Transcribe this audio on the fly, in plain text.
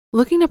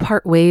Looking to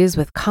part ways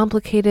with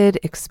complicated,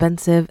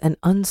 expensive, and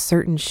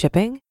uncertain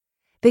shipping?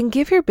 Then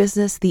give your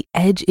business the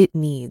edge it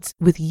needs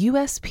with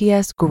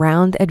USPS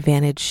Ground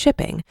Advantage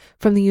shipping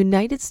from the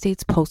United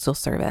States Postal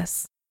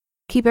Service.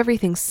 Keep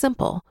everything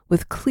simple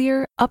with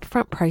clear,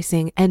 upfront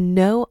pricing and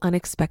no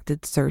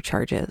unexpected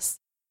surcharges.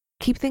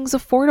 Keep things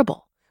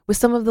affordable with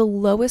some of the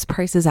lowest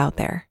prices out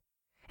there.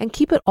 And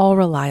keep it all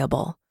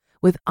reliable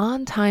with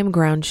on-time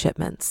ground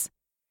shipments.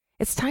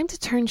 It's time to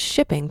turn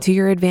shipping to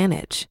your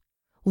advantage.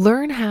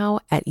 Learn how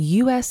at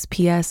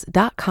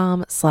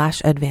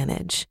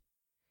USPS.com/advantage.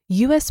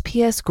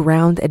 USPS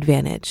Ground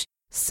Advantage.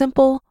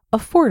 Simple,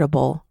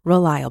 affordable,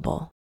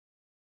 reliable.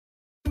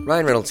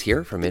 Ryan Reynolds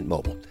here from Mint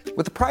Mobile.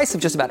 With the price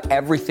of just about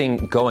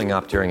everything going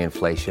up during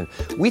inflation,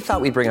 we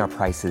thought we'd bring our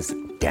prices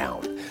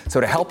down. So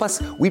to help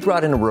us, we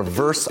brought in a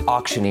reverse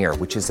auctioneer,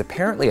 which is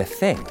apparently a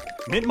thing.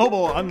 Mint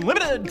Mobile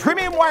Unlimited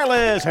Premium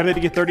Wireless. How to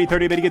get 30,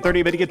 30, bit to get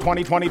 30, bit to get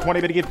 20, 20, 20,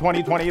 bit to get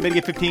 20, 20, bit to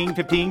get 15,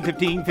 15,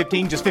 15,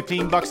 15, just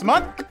 $15 a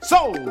month?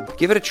 Sold!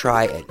 Give it a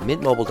try at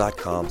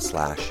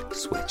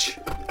mintmobile.com/switch.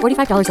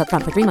 $45 up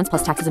front for 3 months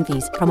plus taxes and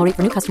fees. Promo rate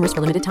for new customers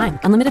for limited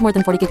time. Unlimited more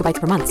than 40 gigabytes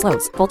per month.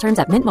 Slows full terms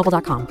at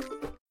mintmobile.com.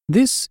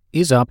 This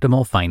is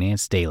Optimal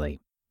Finance Daily.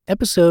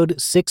 Episode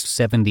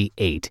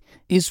 678.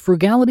 Is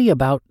frugality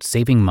about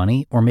saving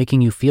money or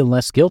making you feel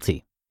less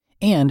guilty?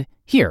 And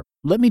here,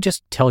 let me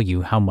just tell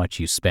you how much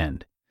you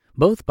spend.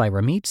 Both by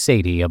Ramit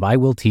Sethi of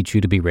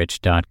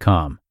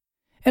IWillTeachYouToBeRich.com.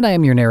 And I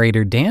am your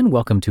narrator, Dan.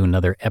 Welcome to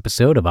another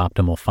episode of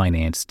Optimal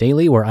Finance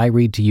Daily, where I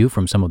read to you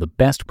from some of the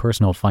best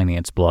personal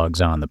finance blogs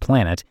on the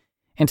planet.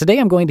 And today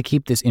I'm going to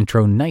keep this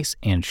intro nice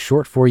and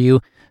short for you,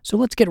 so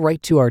let's get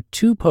right to our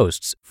 2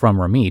 posts from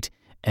Ramit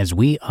as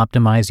we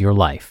optimize your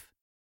life.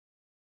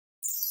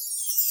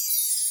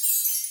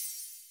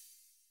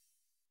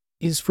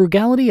 Is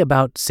frugality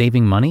about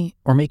saving money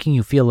or making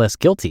you feel less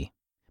guilty?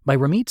 By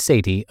Ramit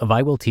Sethi of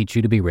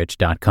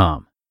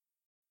IWillTeachYouToBeRich.com.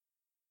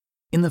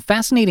 In the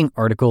fascinating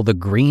article, The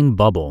Green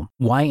Bubble,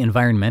 Why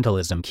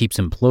Environmentalism Keeps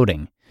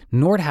Imploding,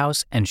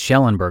 Nordhaus and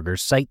Schellenberger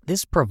cite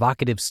this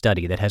provocative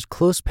study that has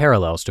close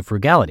parallels to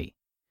frugality.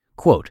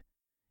 Quote,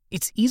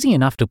 "It's easy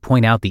enough to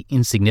point out the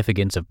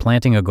insignificance of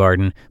planting a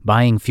garden,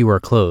 buying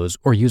fewer clothes,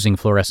 or using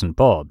fluorescent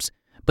bulbs,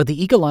 but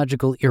the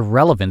ecological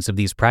irrelevance of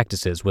these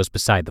practices was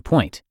beside the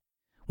point.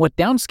 What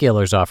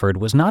downscalers offered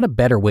was not a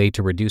better way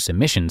to reduce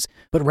emissions,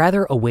 but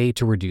rather a way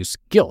to reduce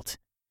guilt.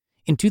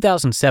 In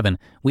 2007,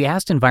 we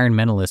asked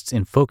environmentalists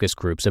in focus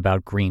groups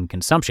about green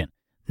consumption.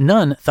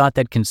 None thought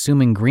that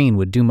consuming green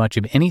would do much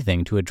of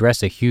anything to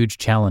address a huge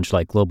challenge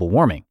like global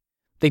warming.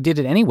 They did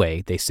it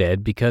anyway, they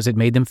said, because it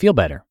made them feel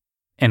better."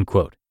 End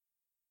quote.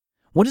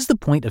 What is the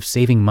point of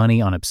saving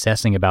money on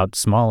obsessing about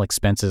small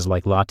expenses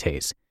like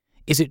lattes?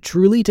 Is it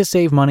truly to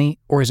save money,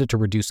 or is it to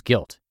reduce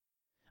guilt?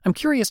 I'm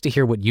curious to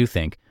hear what you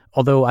think,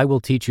 although I Will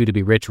Teach You to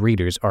Be Rich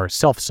readers are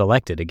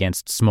self-selected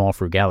against small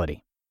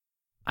frugality.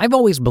 I've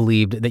always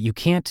believed that you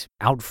can't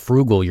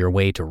out-frugal your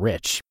way to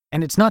rich,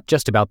 and it's not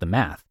just about the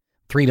math.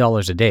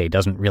 $3 a day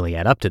doesn't really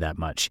add up to that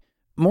much.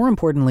 More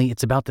importantly,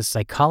 it's about the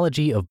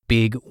psychology of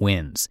big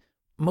wins.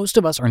 Most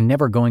of us are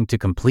never going to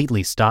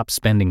completely stop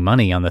spending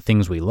money on the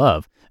things we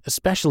love,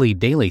 especially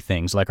daily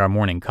things like our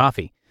morning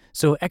coffee,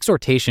 so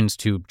exhortations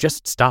to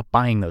just stop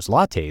buying those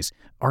lattes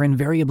are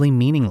invariably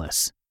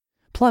meaningless.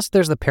 Plus,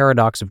 there's the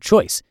paradox of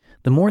choice.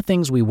 The more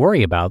things we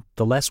worry about,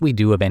 the less we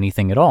do of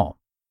anything at all.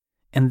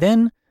 And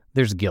then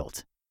there's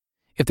guilt.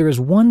 If there is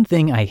one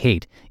thing I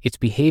hate, it's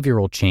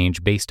behavioral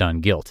change based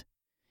on guilt.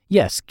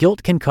 Yes,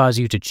 guilt can cause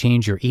you to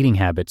change your eating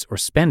habits or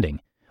spending,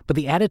 but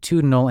the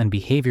attitudinal and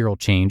behavioral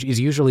change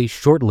is usually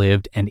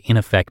short-lived and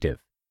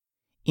ineffective.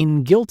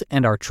 In Guilt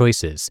and Our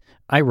Choices,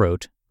 I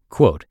wrote,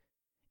 quote,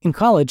 "In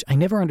college, I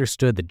never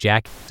understood the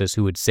jackasses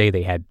who would say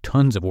they had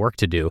tons of work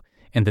to do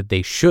and that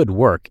they should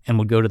work and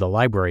would go to the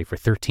library for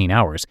 13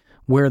 hours,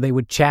 where they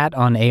would chat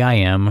on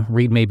AIM,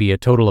 read maybe a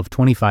total of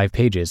 25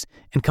 pages,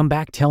 and come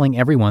back telling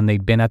everyone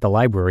they'd been at the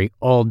library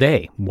all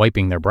day,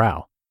 wiping their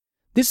brow.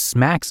 This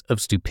smacks of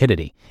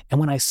stupidity, and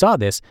when I saw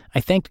this, I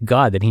thanked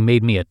God that he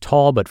made me a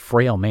tall but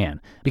frail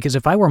man, because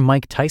if I were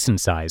Mike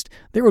Tyson-sized,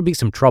 there would be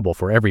some trouble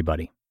for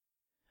everybody.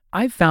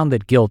 I've found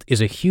that guilt is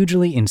a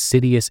hugely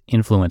insidious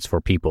influence for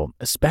people,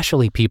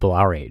 especially people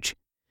our age.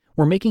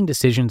 We're making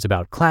decisions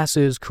about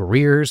classes,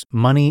 careers,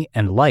 money,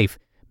 and life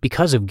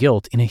because of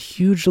guilt in a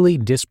hugely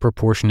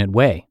disproportionate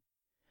way.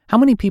 How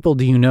many people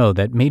do you know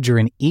that major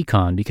in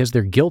econ because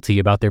they're guilty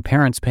about their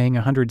parents paying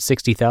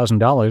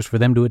 $160,000 for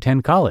them to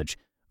attend college,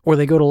 or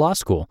they go to law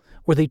school,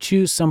 or they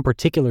choose some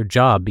particular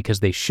job because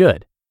they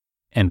should?"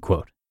 End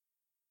quote.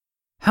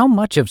 How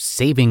much of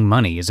saving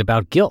money is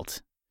about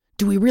guilt?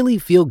 Do we really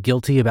feel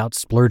guilty about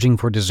splurging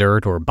for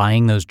dessert or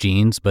buying those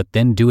jeans, but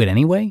then do it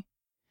anyway?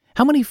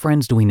 How many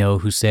friends do we know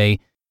who say,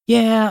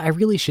 "Yeah, I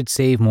really should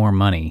save more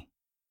money"?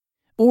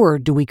 Or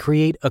do we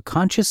create a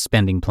conscious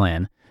spending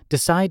plan,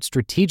 decide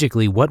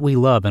strategically what we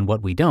love and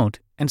what we don't,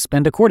 and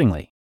spend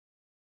accordingly?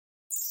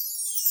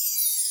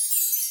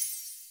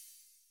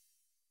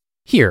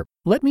 Here,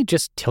 let me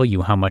just tell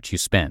you how much you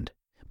spend.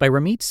 By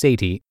Ramit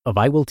Sethi of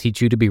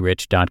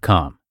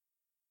IWillTeachYouToBeRich.com.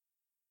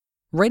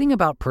 Writing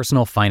about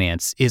personal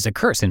finance is a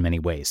curse in many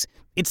ways.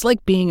 It's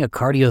like being a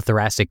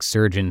cardiothoracic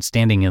surgeon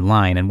standing in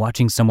line and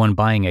watching someone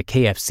buying a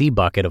KFC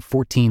bucket of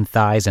 14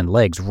 thighs and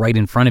legs right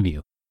in front of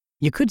you.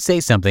 You could say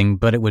something,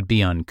 but it would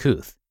be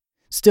uncouth.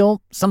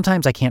 Still,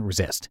 sometimes I can't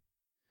resist.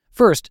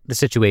 First, the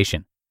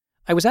situation.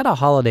 I was at a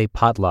holiday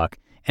potluck,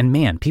 and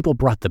man, people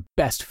brought the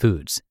best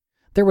foods.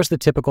 There was the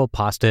typical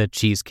pasta,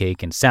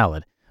 cheesecake, and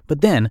salad. But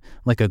then,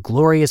 like a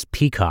glorious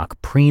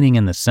peacock preening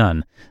in the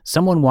sun,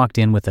 someone walked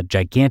in with a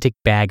gigantic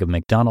bag of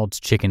McDonald's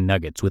chicken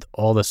nuggets with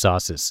all the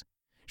sauces.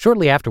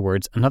 Shortly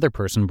afterwards, another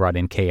person brought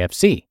in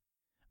KFC.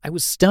 I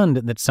was stunned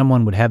that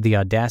someone would have the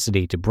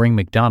audacity to bring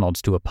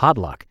McDonald's to a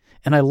potluck,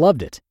 and I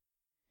loved it.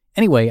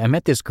 Anyway, I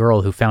met this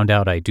girl who found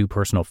out I do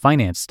personal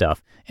finance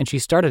stuff, and she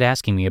started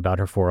asking me about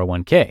her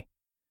 401k.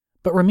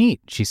 "But Ramit,"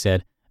 she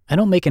said, "I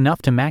don't make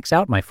enough to max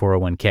out my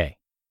 401k.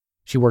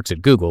 She works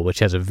at Google, which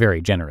has a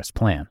very generous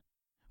plan.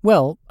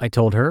 Well, I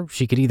told her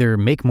she could either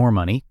make more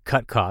money,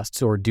 cut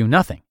costs, or do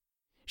nothing.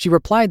 She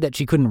replied that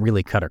she couldn't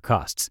really cut her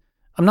costs.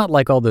 "I'm not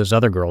like all those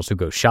other girls who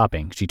go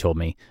shopping," she told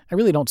me. "I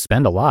really don't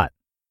spend a lot."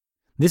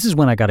 This is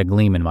when I got a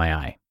gleam in my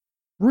eye.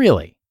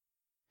 Really?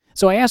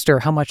 So I asked her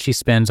how much she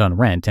spends on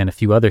rent and a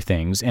few other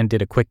things and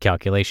did a quick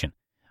calculation.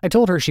 I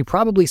told her she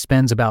probably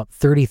spends about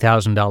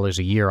 $30,000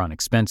 a year on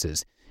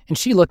expenses, and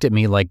she looked at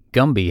me like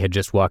Gumby had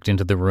just walked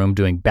into the room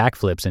doing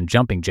backflips and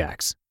jumping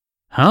jacks.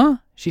 "Huh?"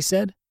 she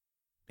said.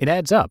 It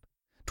adds up.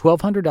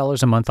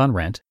 $1,200 a month on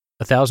rent,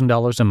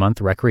 $1,000 a month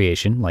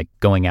recreation, like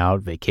going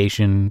out,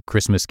 vacation,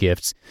 Christmas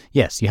gifts.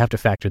 Yes, you have to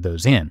factor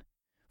those in.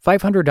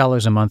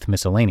 $500 a month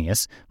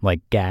miscellaneous,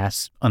 like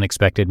gas,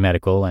 unexpected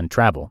medical, and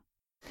travel.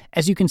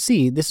 As you can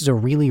see, this is a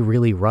really,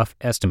 really rough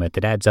estimate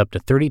that adds up to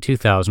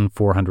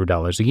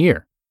 $32,400 a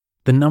year.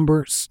 The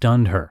number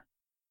stunned her.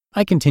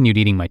 I continued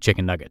eating my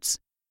chicken nuggets.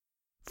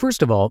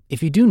 First of all,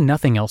 if you do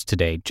nothing else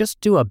today,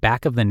 just do a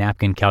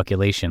back-of-the-napkin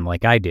calculation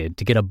like I did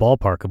to get a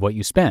ballpark of what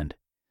you spend.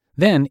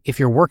 Then, if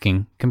you're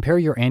working, compare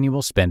your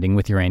annual spending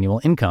with your annual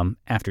income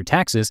after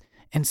taxes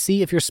and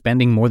see if you're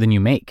spending more than you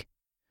make.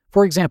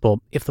 For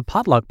example, if the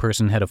potluck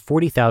person had a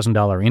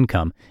 $40,000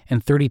 income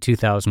and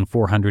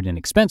 $32,400 in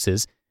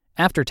expenses,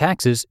 after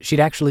taxes, she'd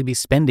actually be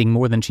spending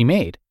more than she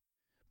made.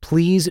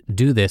 Please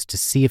do this to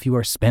see if you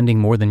are spending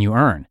more than you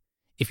earn.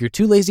 If you're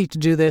too lazy to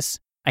do this,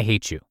 I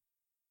hate you.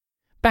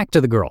 Back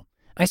to the girl.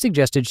 I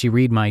suggested she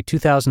read my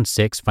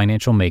 2006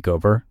 Financial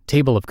Makeover,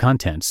 Table of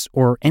Contents,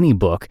 or any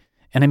book,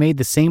 and I made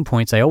the same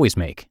points I always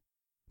make.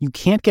 You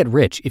can't get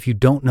rich if you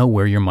don't know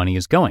where your money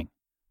is going.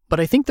 But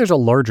I think there's a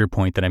larger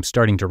point that I'm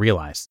starting to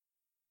realize.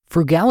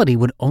 Frugality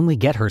would only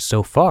get her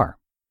so far.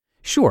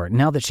 Sure,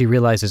 now that she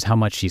realizes how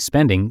much she's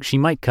spending, she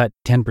might cut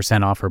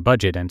 10% off her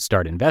budget and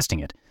start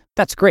investing it.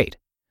 That's great.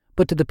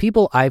 But to the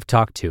people I've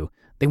talked to,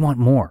 they want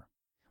more.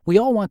 We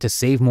all want to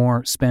save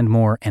more, spend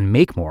more, and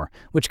make more,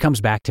 which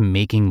comes back to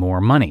making more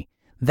money.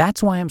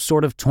 That's why I'm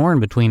sort of torn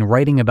between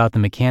writing about the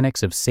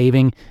mechanics of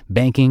saving,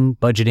 banking,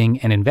 budgeting,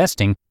 and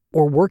investing,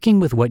 or working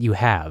with what you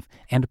have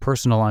and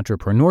personal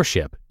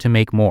entrepreneurship to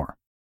make more.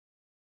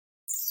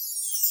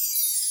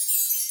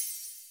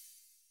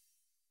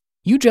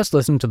 You just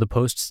listened to the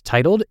posts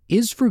titled,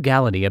 "Is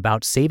Frugality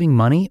About Saving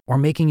Money or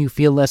Making You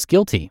Feel Less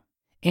Guilty?"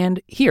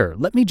 And here,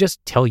 let me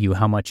just tell you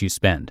how much you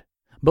spend.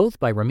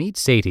 Both by Ramit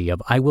Sethi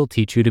of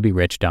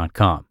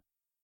IWillTeachYouToBeRich.com.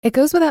 It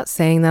goes without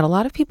saying that a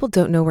lot of people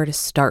don't know where to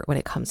start when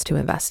it comes to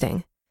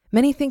investing.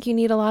 Many think you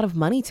need a lot of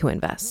money to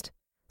invest.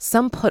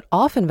 Some put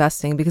off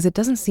investing because it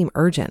doesn't seem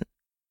urgent.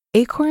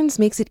 Acorns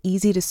makes it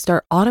easy to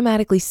start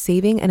automatically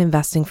saving and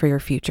investing for your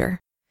future.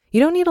 You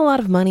don't need a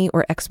lot of money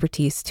or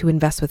expertise to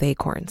invest with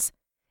Acorns.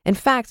 In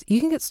fact, you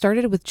can get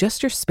started with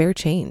just your spare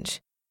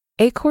change.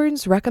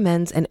 Acorns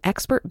recommends an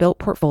expert-built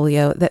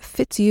portfolio that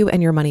fits you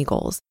and your money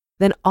goals,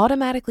 then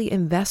automatically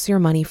invests your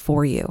money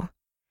for you.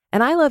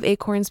 And I love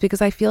Acorns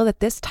because I feel that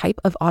this type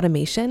of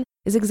automation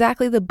is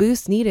exactly the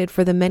boost needed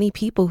for the many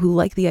people who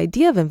like the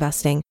idea of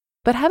investing,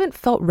 but haven't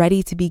felt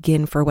ready to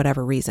begin for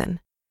whatever reason.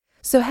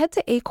 So head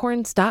to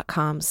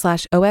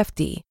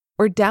acorns.com/OFD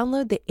or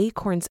download the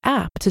Acorns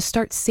app to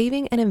start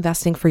saving and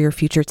investing for your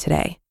future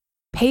today.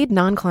 Paid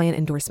non-client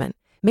endorsement.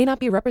 May not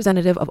be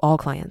representative of all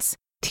clients.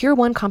 Tier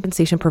 1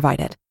 compensation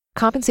provided.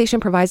 Compensation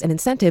provides an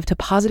incentive to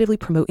positively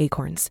promote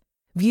Acorns.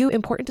 View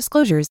important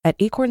disclosures at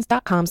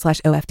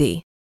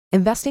acorns.com/OFD.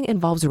 Investing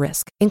involves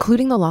risk,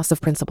 including the loss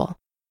of principal.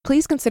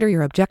 Please consider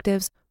your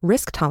objectives,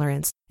 risk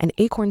tolerance, and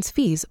Acorns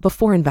fees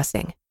before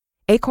investing.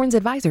 Acorns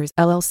Advisors,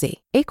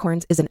 LLC.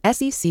 Acorns is an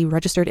SEC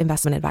registered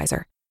investment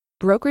advisor.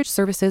 Brokerage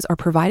services are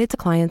provided to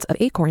clients of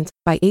Acorns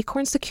by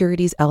Acorns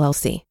Securities,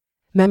 LLC.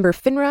 Member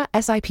FINRA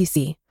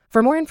SIPC.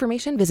 For more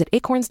information, visit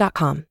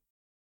acorns.com.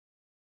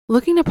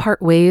 Looking to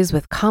part ways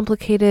with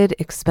complicated,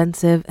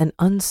 expensive, and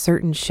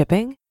uncertain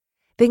shipping?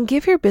 Then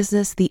give your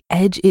business the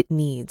edge it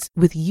needs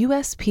with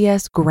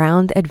USPS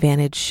Ground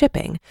Advantage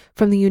shipping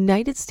from the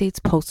United States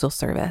Postal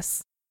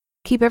Service.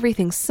 Keep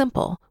everything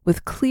simple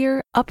with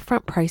clear,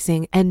 upfront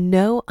pricing and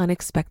no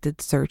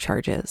unexpected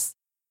surcharges.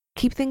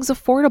 Keep things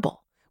affordable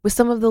with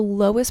some of the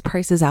lowest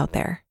prices out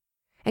there.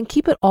 And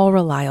keep it all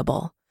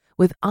reliable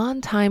with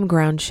on-time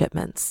ground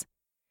shipments.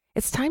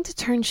 It's time to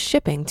turn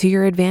shipping to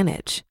your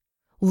advantage.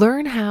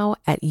 Learn how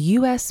at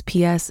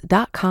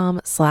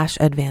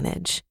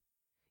USPS.com/advantage.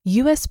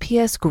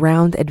 USPS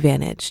Ground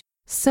Advantage.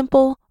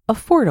 Simple,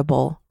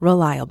 affordable,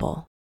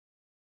 reliable.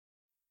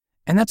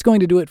 And that's going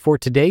to do it for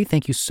today.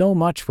 Thank you so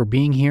much for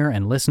being here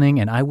and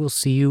listening, and I will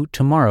see you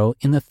tomorrow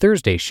in the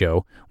Thursday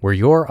show where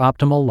your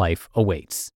optimal life awaits.